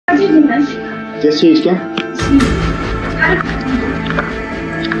किस चीज के?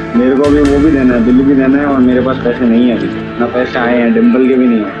 मेरे को भी वो भी देना है, बिल भी देना है, और मेरे पास पैसे नहीं है अभी, ना पैसे आए हैं, डिम्पल के भी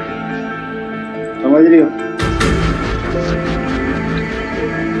नहीं है, समझ रही हो?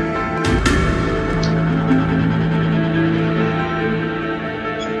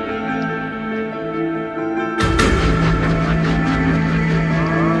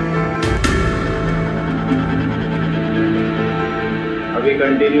 अभी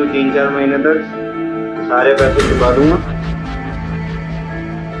कंटिन्यू 3-4 महीने तक सारे पैसे चुका दूंगा।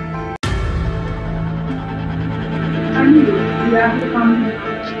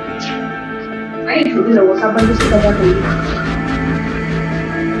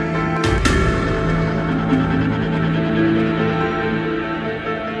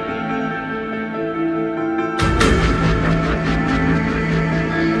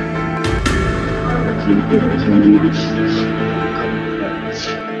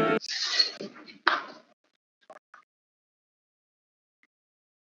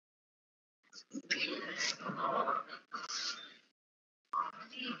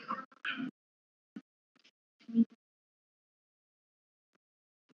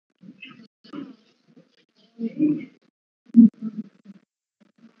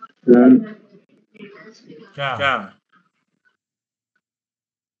 क्या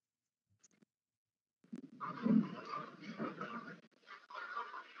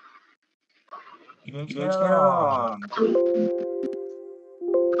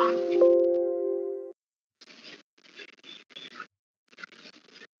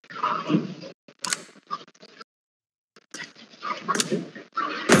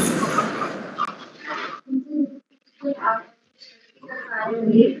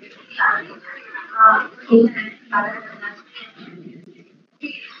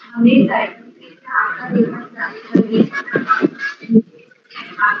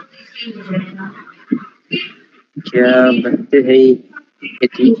क्या बनते हैं ये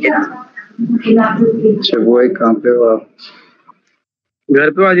ठीक है। अच्छा वो एक कहाँ पे हो आप? घर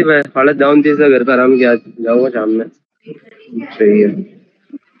पे आदि भाई हालत डाउन थी, घर पर आराम किया, जाऊंगा शाम में। सही है।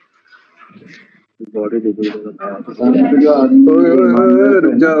 बॉडी रुक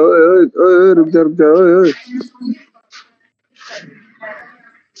जाओ।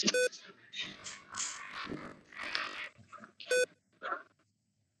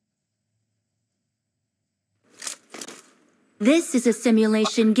 This is a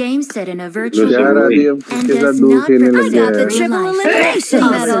simulation game set in a virtual यार world आदि अब and के साथ does दूर not खेलने provide लग गया the है। triple elimination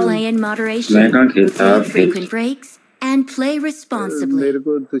medal. Play in मैं moderation. कहाँ खेलता? Take frequent breaks and play responsibly. मेरे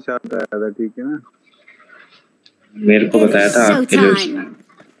को तुषार आया था, ठीक है ना? मेरे को बताया था आपके लिए उसने।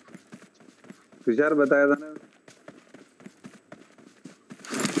 तुषार बताया था ना?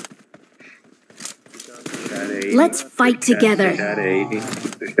 Let's fight together. तुषार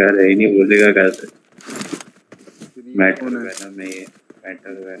है ही नहीं, बोलेगा कैसे? मैटर है ना, मैं ये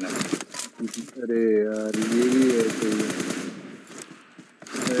मैटर है ना। अरे यार ये भी है, सही है।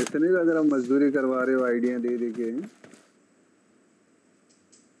 ऐसे नहीं लग रहा मजदूरी करवा रहे हो आइडिया दे दे के।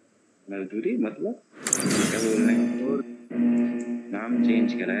 मजदूरी मतलब क्या बोल रहे हैं? और नाम चेंज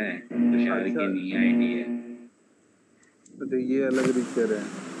करा है, तुषार की नहीं आईडी है। तो ये अलग रिक्शर है।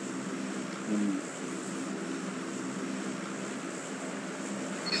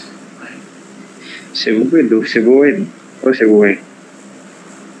 Cebu do Cebu o Cebu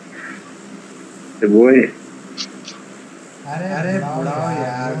Cebu अरे बुलाओ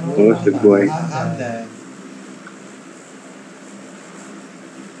यार, ओ Cebu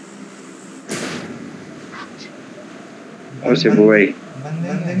ओ Cebu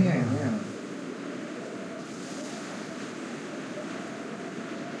बंदे नहीं आए हैं।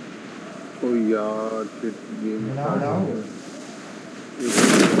 ओ यार शिट गेम बुलाओ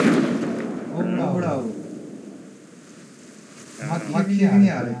बुलाओ मक्खी नहीं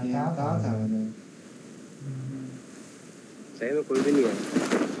आ रही थी, यहाँ कहाँ था मैंने? सही में कोई भी नहीं है।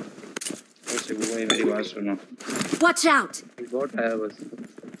 ओ Cebu मेरी बात सुनो। Watch out! बॉट आया बस।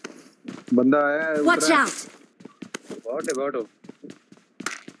 बंदा आया है। Watch out! बॉट है बॉट हो।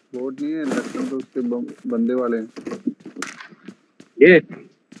 बोट नहीं है, लगता तो उसके बंदे वाले हैं। ये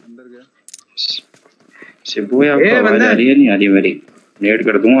अंदर गया। Cebu आपको आवाज आ रही है नहीं आ रही मेरी? नेट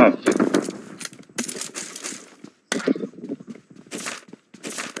कर दूंगा आपसे।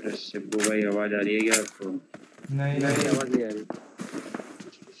 अरे Cebu भाई आवाज आ रही है क्या आपको? नहीं आवाज नहीं आ रही।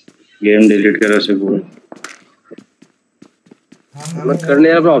 गेम डिलीट करो Cebu। मत करने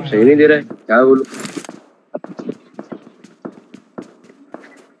यार, ऑप्शन ही नहीं दे रहा है, क्या बोलूं?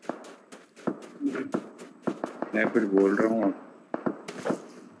 मैं कुछ बोल रहा हूँ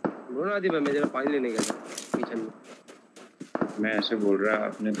बोलो आदि भाई, मैं जरा पानी लेने गया था किचन में। मैं ऐसे बोल रहा,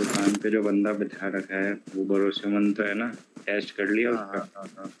 अपने दुकान पे जो बंदा बिठा रखा है वो भरोसेमंद तो है ना? टेस्ट कर लिया उसका?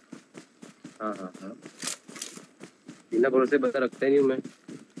 हाँ बिना भरोसे बता रखता ही नहीं हूँ मैं।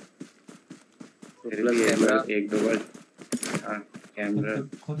 फिर भी एक दो बार हाँ कैमरा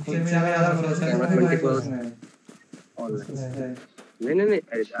खुद से भी ज्यादा भरोसा है भाई उसमें। नहीं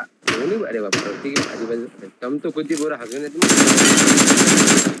अरे बाप रे ठीक है आजू बाजू तुम तो खुद ही पूरा हक नहीं तुम।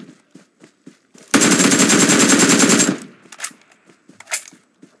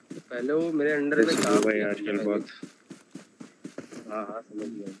 पहले वो मेरे अंडर में काम भाई आजकल बहुत। हाँ समझ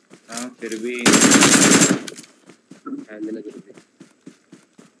गया। हाँ फिर भी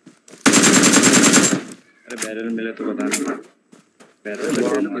अरे बैरल मिले तो बताना।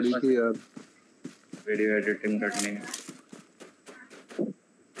 बैरल यार वीडियो एडिटिंग करने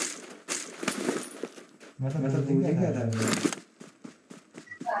मैं तो भूल ही गया था।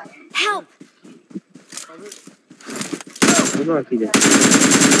 Help! ठीक है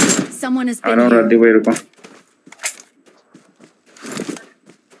Someone has आ been रहा हूँ here. राधी भाई रुको।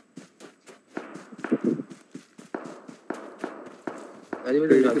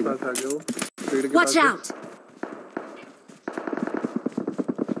 पेड़ के पास आ जाओ। पेड़ के Watch पास out!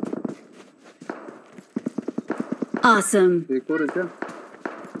 Awesome. एक और है क्या?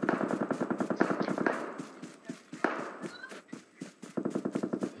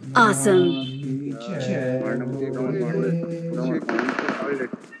 Awesome.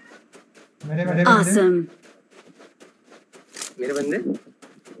 मेरे Awesome. मेरे बंदे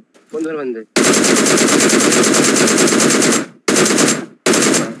कौन मेरे बंदे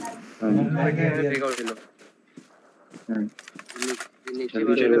फेंका और चलो नीचे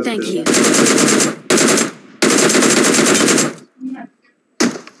वाले Thank you.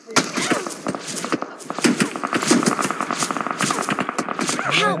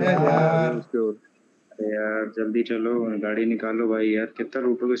 Help! उसके और अरे यार जल्दी चलो, गाड़ी निकालो भाई। यार कितना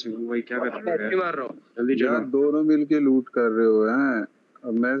लूटोगे सिंह भाई, क्या कर रहे हो? मार रहा हूँ जल्दी चलो। यार दोनों मिलके लूट कर रहे हो हैं।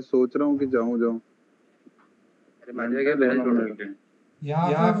 अब मैं सोच रहा हूँ कि जाऊं। अरे मार दिया क्या बैरल छोड़ रहा हूँ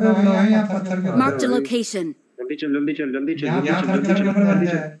यहाँ पे लो है यहाँ पत्थर के ऊपर। Marked a location. जल्दी चल जल्दी चल जल्दी चल यहाँ जल्दी चल पत्थर जल्दी के चल ऊपर जल्दी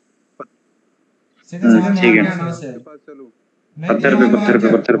बंदा चल। है। सीधे सीधे ठीक है। मार के आना उसे। पास चलो। नहीं, पत्थर पे, नहीं, पत्थर पे,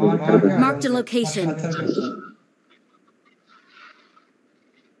 मार के- पत्थर पे, मार- पत्थर पे। मार के Marked a आना उसे। location. पत्थर के ऊपर।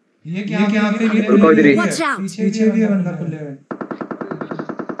 ये क्या पे रुको इधर ही। Watch out! पीछे भी है बंदा खुले हुए।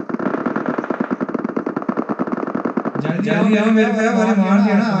 जल्दी आओ मेरे पे अरे मार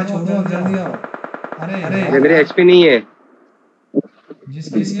दिया ना आज छोड़ो अब जल्दी आओ। अरे अरे मेरे एचपी नहीं है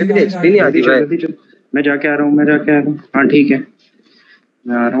जिसकी मेरे एचपी नहीं आती भाई जल्दी चल। मैं जाके आ रहा हूँ। हाँ ठीक है,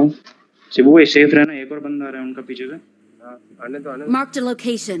 मैं आ रहा हूँ। शिबू भाई सेफ रहना, एक और बंदा आ रहा है उनका पीछे से। आने तो Marked a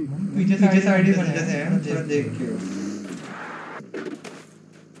location. पीछे साइड ही बन जैसे हैं थोड़ा देख के।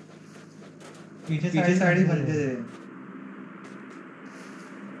 पीछे साइड ही बन जैसे।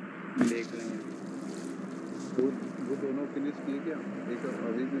 देख रहे हैं। वो दोनों फिनिश किए क्या? एक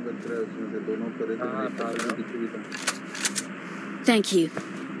अभी भी बच रहा है उसमें से। दोनों करे थे हाँ, पीछे भी था। Thank you.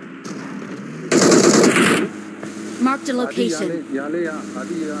 Marked a location. यहाँ ले यहाँ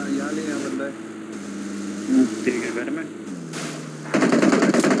बंदा है। ठीक है, घर में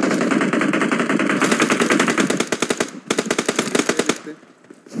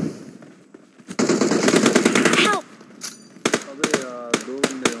Help! अबे यार दो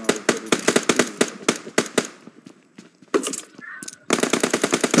बंदे वहाँ ऊपर।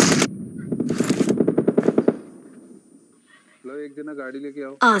 लो एक जना गाड़ी लेके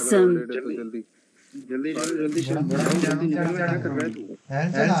आओ। Awesome. अगर ऑलरेडी तो जल्दी जल्दी चल जल्दी चल। जल्दी निकल, क्या कर रहा है तू?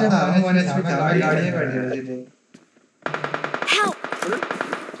 हेल्थ चढ़ा रहा हूँ मैंने इसमें गाड़ी में बैठ गया सीधे। Help!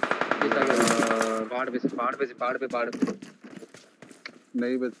 पहाड़ पे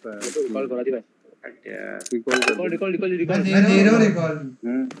नहीं बच पाया। कॉल करा दी भाई हट यार। रिकॉल कर दो। रिकॉल मैं दे रहा हूँ रिकॉल।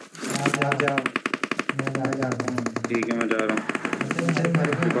 हम्म, मैं जा रहा हूँ। ठीक है मैं जा रहा हूँ।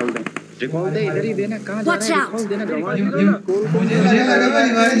 रिकॉल रिकॉल दे, इधर ही देना। कहाँ जा Watch रहा है? out! रिकॉल देना, गंवा मुझे लगा मैं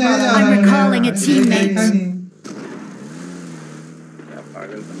रिवाइव जा रहा I'm recalling a teammate. क्या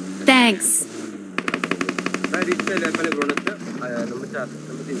पागल बंदा। Thanks. मैं रिश्ते ले पहले ब्रोनस पे आया नंबर 4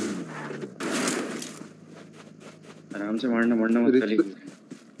 नंबर 3 आराम से मारना मत खाली।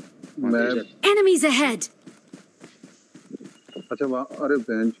 मैं Enemies ahead. अच्छा वहाँ अरे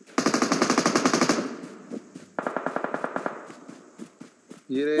बेंच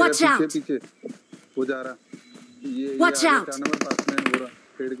ये रे Watch out. पीछे वो जा रहा। ये Watch आगे out. 4 नंबर पास में हो रहा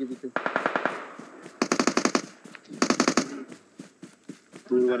पेड़ के पीछे।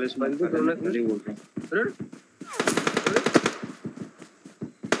 दूर वाले से मत खाली, खाली बोल रहा हूँ।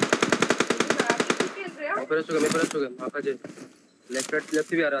 मैं आपका जे लेफ्ट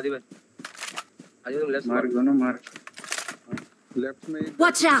से भी आ रहा आदि भाई आदि तुम लेफ्ट मार दोनों मार। लेफ्ट में एक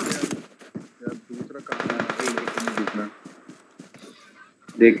Watch out! यार दूसरा कहाँ है नहीं दिख रहा।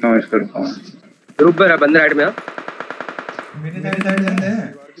 देखता हूँ इसको। ग्रुप पर बंदा राइट में। मेरे साइड बंदे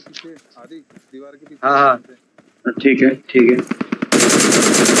हैं। दीवार के पीछे आदि दीवार के पीछे। हाँ हाँ ठीक है ठीक है।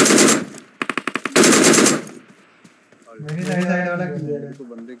 मेरी साइड वाला क्लियर है। तो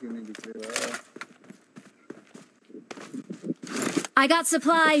बंदे क्यों नहीं दिख रहे? I got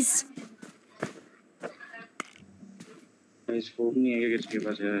supplies. स्कोप नहीं है क्या किसके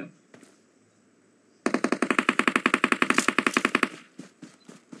पास है?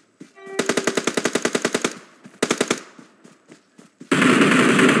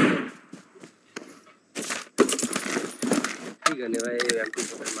 ठीक है नहीं भाई एमपी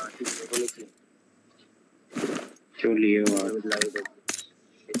को मार ठीक है होने चाहिए। क्यों लिए हो आप?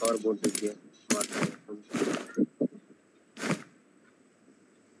 एक और बोर्ड देखिए मारता है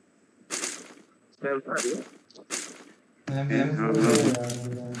स्पैम कर दिया।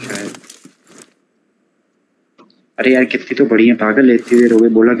 शायद। अरे यार कितनी तो बढ़िया पागल लेती हुई रोगे,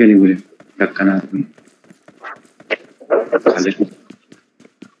 बोला क्यों नहीं मुझे? धक्का ना आदमी साले को।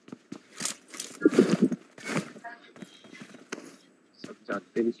 सब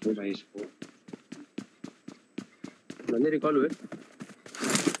जाते भी तो भाई इसको मैंने रिकॉल हुए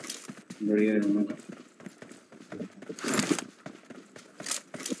बढ़िया है।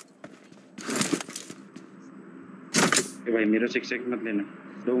 भाई मेरा 6x मत लेना,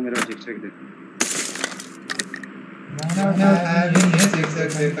 दो मेरा 6x दे। मैंने अभी ये देख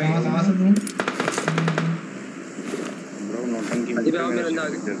कहां से दूं? ब्रो नौटंकी अभी आओ मेरे अंदर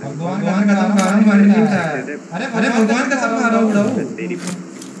आगे। भगवान का कसम खा रहा हूं मैंने नहीं उठाया। अरे भगवान का कसम खा रहा हूं उड़ाओ।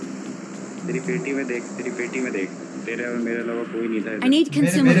 तेरी पेटी में देख, तेरी पेटी में देख, तेरे और मेरे अलावा कोई नहीं था I need मैं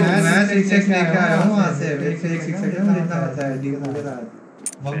consumables. 6x लेके आया हूं वहां से। मेरे से 6x है मुझे इतना पता है डी के साथ।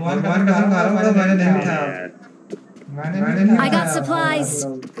 भगवान का कसम खा रहा हूं मैंने नहीं उठाया। मैंने नहीं I got उठाया। supplies.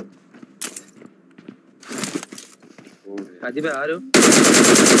 हाजी भाई आ रहे हो?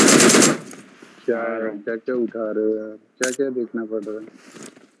 क्या क्या उठा रहे हो यार? क्या क्या देखना पड़ रहा है?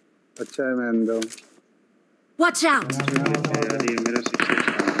 अच्छा है मैं अंदर हूँ। Watch out! यार ये मेरा 6x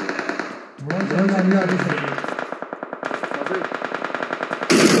बहुत अभी आगे चल।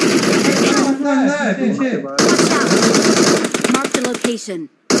 है पीछे। Watch out! Mark the location.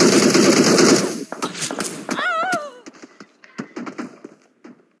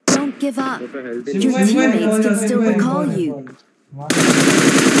 Don't give up. तो health Your teammates can still recall you.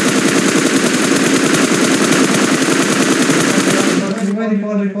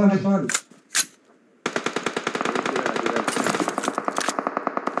 Recall.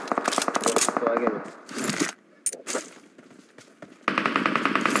 तो आगे में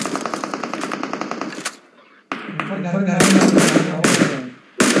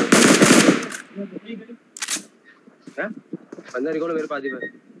क्या बंदा रिकॉल मेरे पास ही भाई।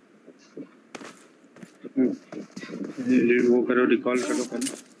 वो करो, रिकॉल करो पहले।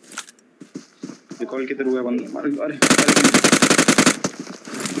 रिकॉल के थ्रू है बंदा मार। अरे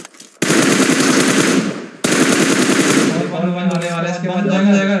बॉल बंद होने वाला है इसके बाद जंग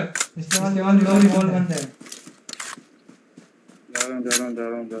जाएगा। इसके बाद बॉल बंद है। जा रहा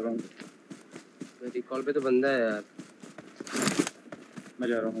हूँ। रिकॉल पे तो बंदा है यार। मैं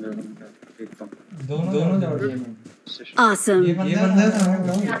जा रहा हूँ देखता हूँ। दोनों जाओ टीम में। Awesome. ये बंदा है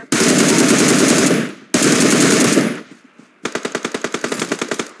सामने।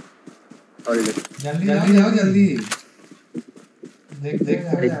 और जल्दी जाओ जल्दी। देख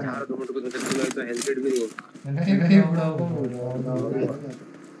यार 2 मिनट को तो हेल्थ किट भी नहीं है। नहीं उड़ाओ।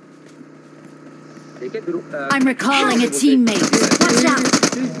 ठीक है group I'm recalling a teammate. Watch out!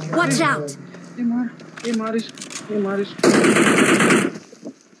 Watch out! ये मार इस।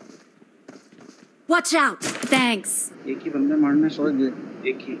 Watch out! Thanks. एक ही बंदा मारना है। समझ गए?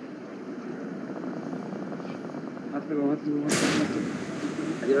 एक ही हाथ लगाओ।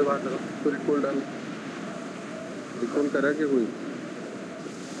 हाजी भाई बात लगा तो रिकॉल डाल। रिकॉल करा क्या कोई?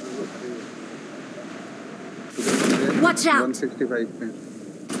 Watch out! 165 पे।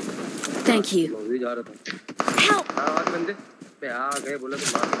 Thank you. मैं भी जा रहा था। Help! हाँ बंदे पे आ गए बोला तो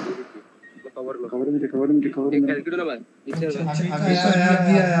मार दी थी। मैं कवर में कवर एक में हेल्थ किट ना भाई नीचे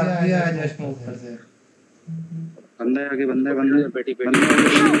अभी आया जस्ट ऊपर से। बंदा है आगे, बंदा है पेटी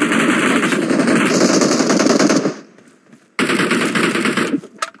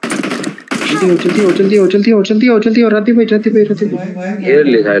जल्दी हो राती भाई घेर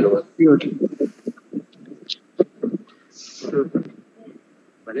ले जाए लोग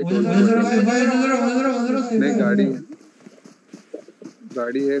मैंने तो नहीं गाड़ी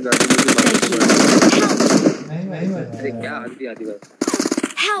है गाड़ी में नहीं अरे क्या हंसी आती भाई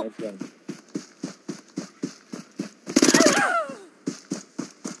Help!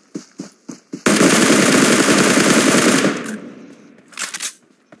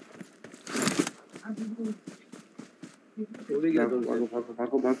 भी गया तुमसे। भागो भागो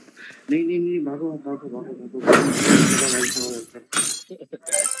भागो भागो। नहीं नहीं नहीं भागो भागो भागो भागो।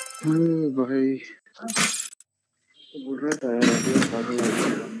 भाई बोल रहा था यार भागो।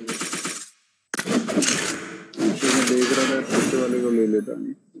 मैं देख रहा था छोटे वाले को ले लेता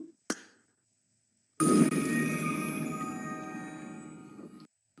नहीं।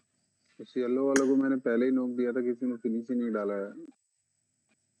 उस येलो वाले को मैंने पहले ही नोक दिया था, किसी ने फिनिश ही नहीं डाला है।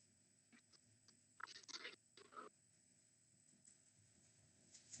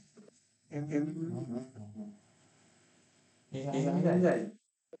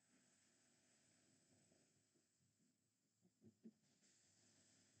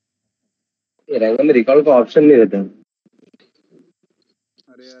 ये रैंक में रिकॉल का ऑप्शन नहीं रहता,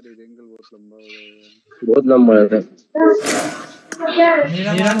 अरे यार ये एंगल बहुत लंबा हो जाएगा। बहुत लंबा रहता है।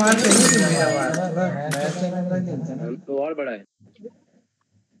 मेरा मार चलिए तो मेरा मार मैच चल रहा है। तो और बड़ा है।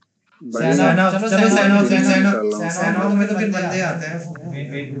 चलो निकाल रहा हूँ। सैनो में तो फिर बंदे आते हैं।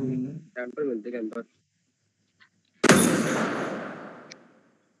 कैंपर मिलते camper.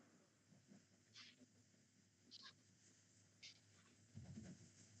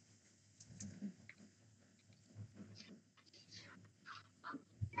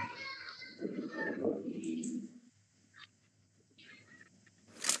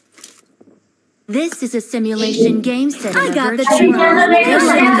 This is a simulation game set in I a got the virtual triple world.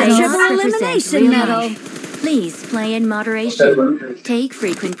 elimination, Everyone the does triple represent elimination real medal. life. Please play in moderation, take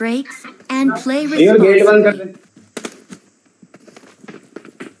frequent breaks, and play ये gate बंद कर responsibly. दे।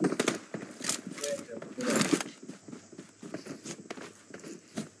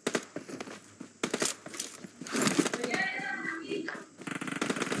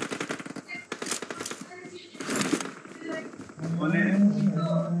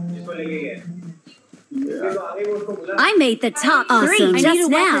 इसको लेके गए। I made the top three Awesome. just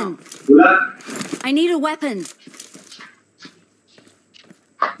now. बुला। I need a weapon.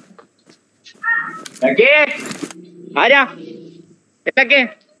 लगे। आजा। लगे।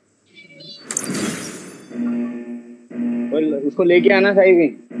 उसको लेके आना सही भी।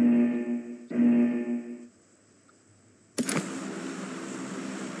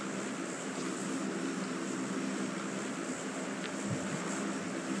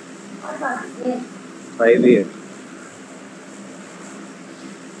 सही भी है।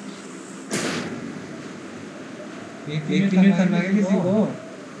 एक मिनट करना है किसी को।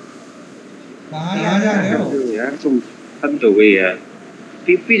 कहाँ जा रहे हो? यार तुम हद हो गई यार।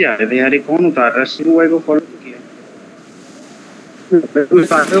 पीपी जा रहे थे यार, ये कौन उतार रहा है? शिबू भाई को फॉलो किया। मैं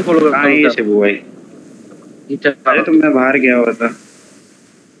साथ में फॉलो करता हाँ ये हूँ। शिबू भाई। अरे तो मैं बाहर गया हुआ था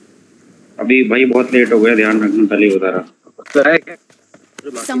अभी भाई, बहुत लेट हो गया, ध्यान रखना कल ही उतारा।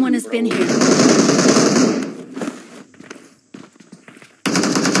 Someone has been here.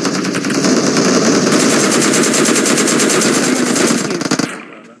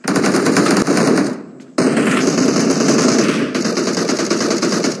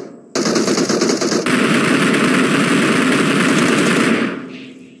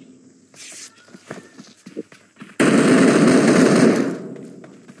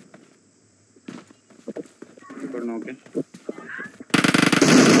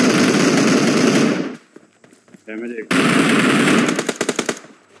 Damage एक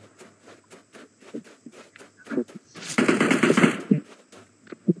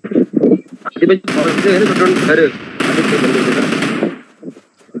आगे बच और से है ना छोटे घर आगे से बंदे देखा।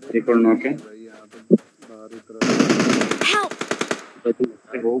 एक और नॉक है। भाई यहाँ तो बाहर उतरा। Help!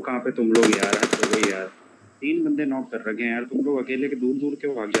 अरे वो कहाँ पे तुम लोग यार? आज तो वही यार 3 बंदे नॉक कर रखे हैं यार, तुम लोग अकेले के दूर दूर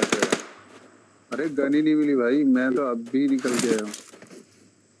क्यों भाग जाते हो यार? अरे गन ही नहीं मिली भाई, मैं तो अब भी निकल के आया हूँ।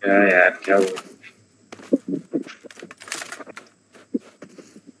 क्या यार क्या हुआ?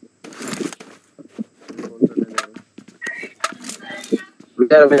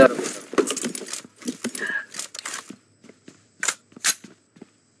 मैं जा रहा हूँ।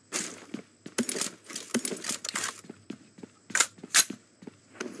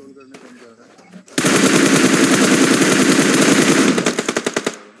 कंट्रोल करने कौन जा रहा है?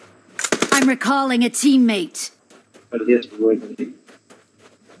 I'm recalling a teammate. कर दिया शिबू भाई, कर दिया।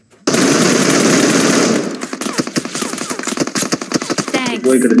 Thanks.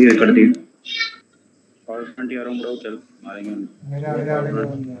 वही कर दिया कर दिया। और फ्रंट यारों ब्रो चल मारेंगे उन्हें। मेरा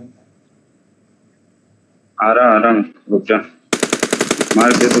बंदा। आ रहा रुक जा,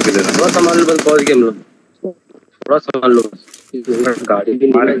 मार दे तो किधर है? थोड़ा संभाल लो, बस पहुंच गए हम लोग। थोड़ा संभाल लो, गाड़ी भी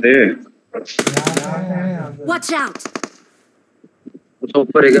मार नहीं दे। Watch out! कुछ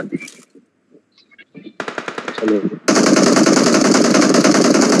ऊपर है क्या? चलो यार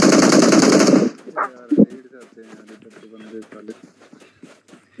लेट जाते हैं यार इधर के बंदे साले।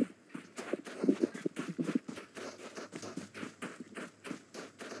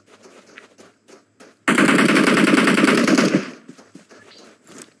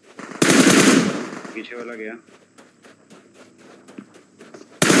 पीछे वाला गया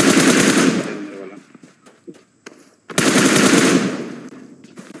अंदर वाला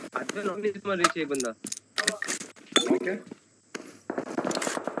आजकल नॉन इस मार एक बंदा ओके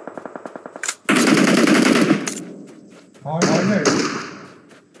ऑलराइट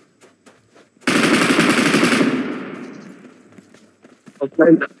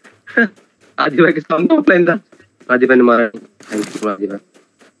ऑफलाइन था आदि भाई के सामने ऑफलाइन था आदि भाई ने मारा थैंक यू आदि भाई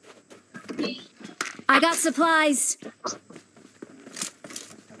I got supplies.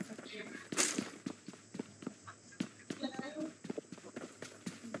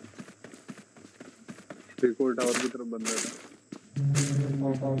 Record tower की तरफ बंदा था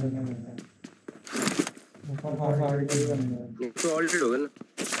तो ऑलरेडी हो गया ना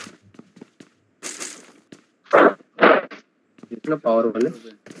इतना पावरफुल है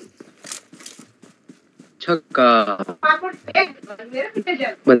छक्का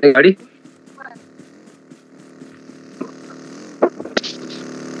बंदे गाड़ी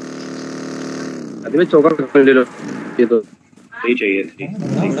अभी मैं चौका ले लो ये तो सही चाहिए थी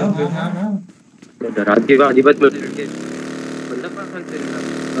डरा के आदिवासी में बंदा पास से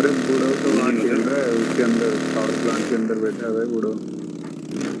अरे बूढ़ो तो वहाँ खेल रहा है उसके अंदर पावर प्लांट के अंदर बैठा है भाई बूढ़ो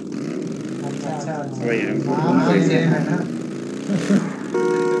वही है है ना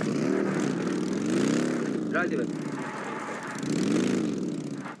राजी भाई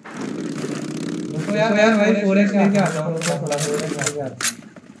तो यार भाई पूरे क्या क्या आता हूं थोड़ा थोड़ा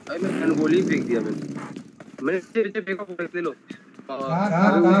अरे मैं गन गोली फेंक दिया मैंने पीछे फेंका फेंक ले लो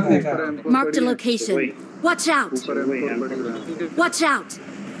कहां फेंका Marked a location. Watch out. ऊपर M4 पड़ी है Watch out.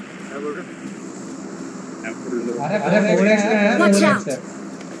 अरे 4x का है Watch 4x out. है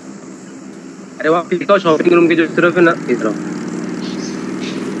अरे वहाँ पिका शॉपिंग रूम की जो तरफ है ना इस तरफ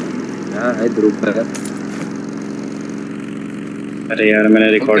यार है ग्रुप है अरे यार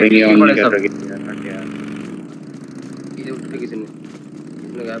मैंने रिकॉर्डिंग ही ऑन नहीं कर रखी यार हट यार ये उठ के किसी ने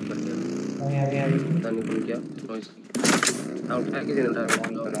इसने गायब कर दिया पता नहीं कौन क्या नॉइस उठाया किसी ने उठाया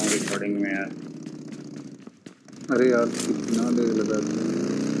ऑन कर रहा हूँ रिकॉर्डिंग में यार अरे यार कितना देर लगा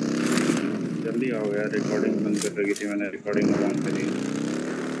जल्दी आओ यार रिकॉर्डिंग बंद कर रखी थी मैंने रिकॉर्डिंग ऑन करी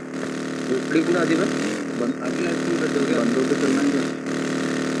रिकॉर्डिंग ना आदि भाई अगला स्कूल कर दोगे बंदों पे चलना है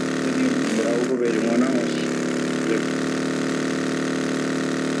ब्राउ को भेजूंगा ना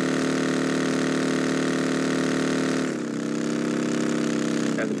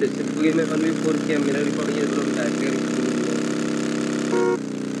क्या में 1v4 किया मेरा रिकॉर्डिंग ये लोग टाइप कर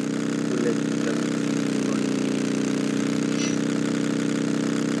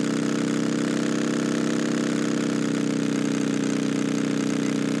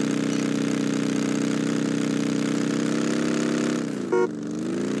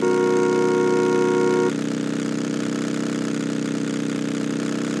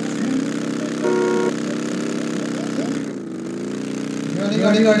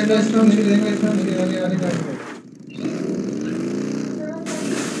गाड़ी तो इसमें मुझे देंगे इसमें मुझे गाड़ी गाड़ी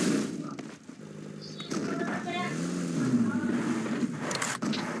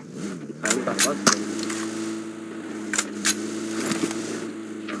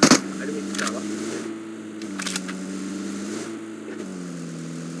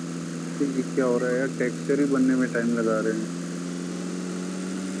ये क्या हो रहा है यार टेक्सचर ही बनने में टाइम लगा रहे हैं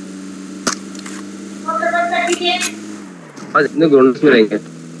आज इतने ग्राउंड्स में रहेंगे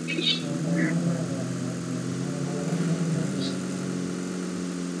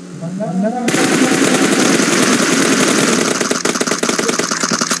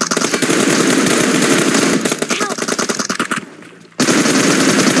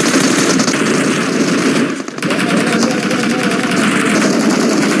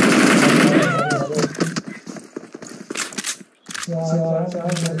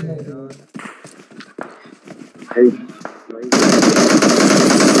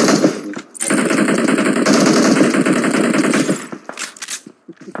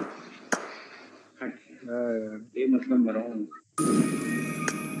ये मतलब मराऊं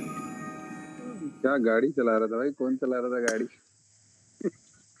क्या गाड़ी चला रहा था भाई कौन चला रहा था गाड़ी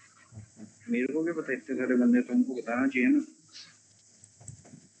मेरे को भी पता इतने सारे बंदे तो उनको बताना चाहिए ना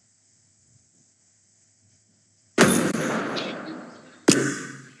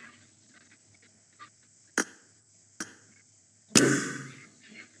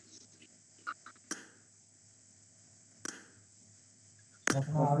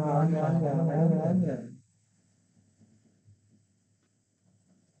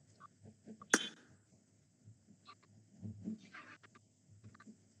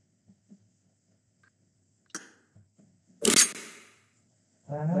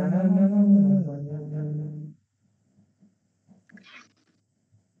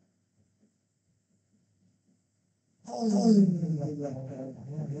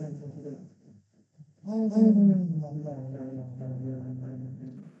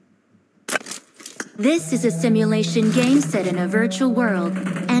This is a simulation game set in a virtual world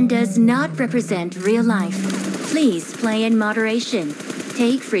and does not represent real life. Please play in moderation,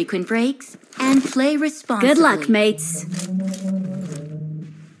 take frequent breaks, and play responsibly. Good luck, mates.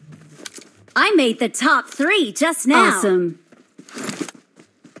 I made the top 3 just now. Awesome.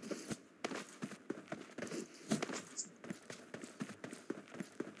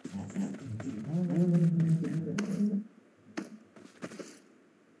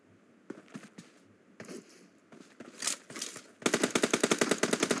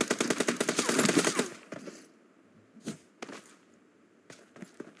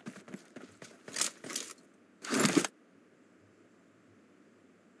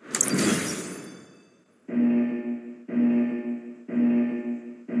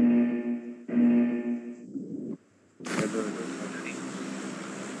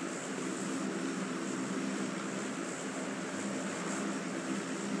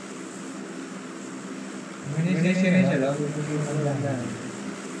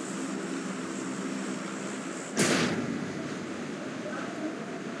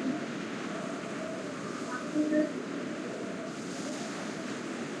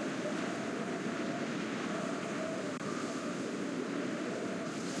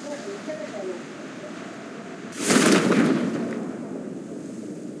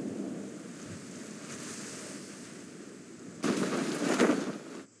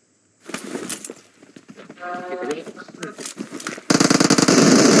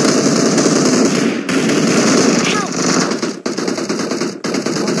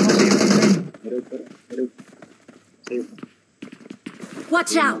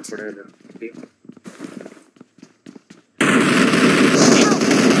 Watch out!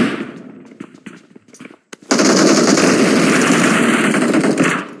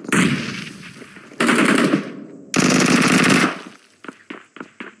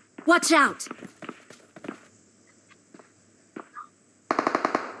 Watch out!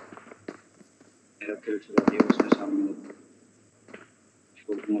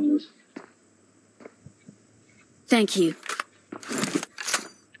 Thank you.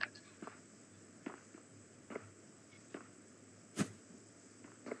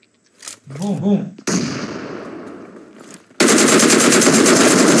 Boom, boom.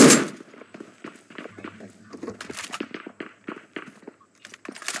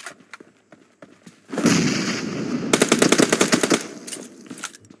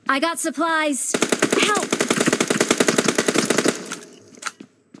 I got supplies. Help!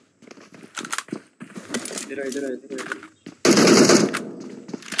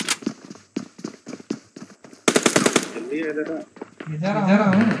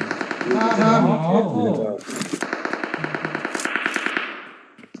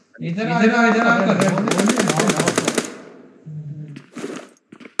 इधर हूँ इधर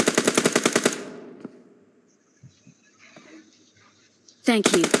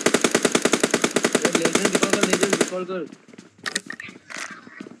Thank you.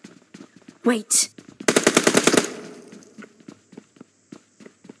 Wait.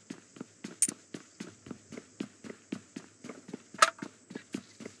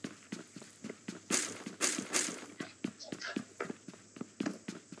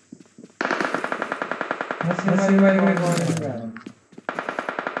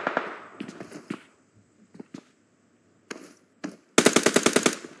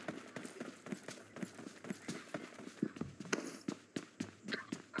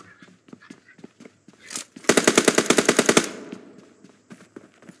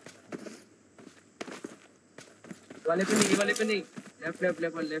 वाले पे नहीं left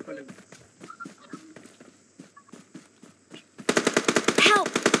Help!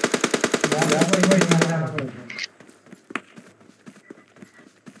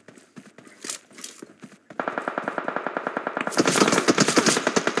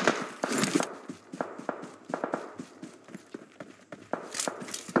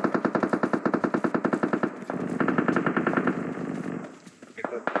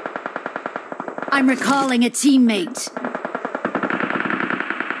 I'm recalling a teammate.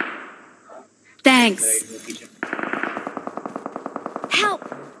 Thanks. Help!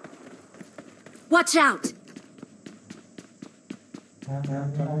 Watch out!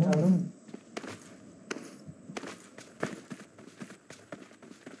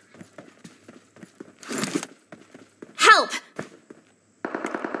 Help!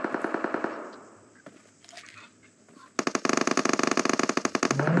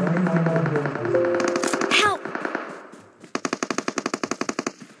 Help!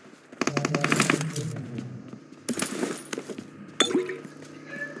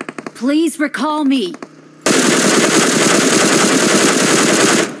 Please recall me.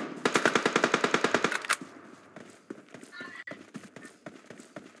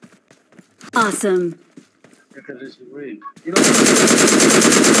 Awesome.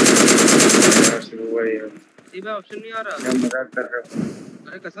 ये option नहीं आ रहा। क्या मजाक कर रहे हो?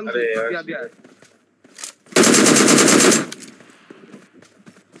 अरे कसम अरे से यार। अभी आ।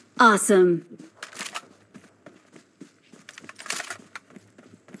 Awesome.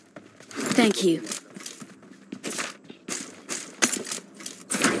 Thank you.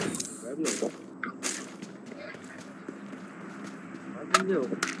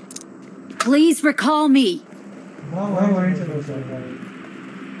 Please recall me. वहीं चलो sir.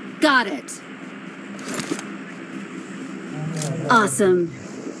 Got it. Awesome.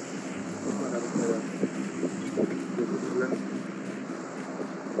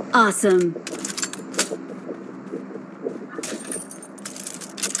 Awesome.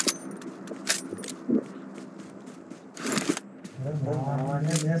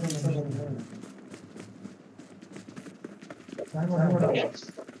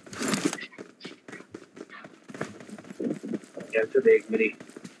 कैसे देख मेरी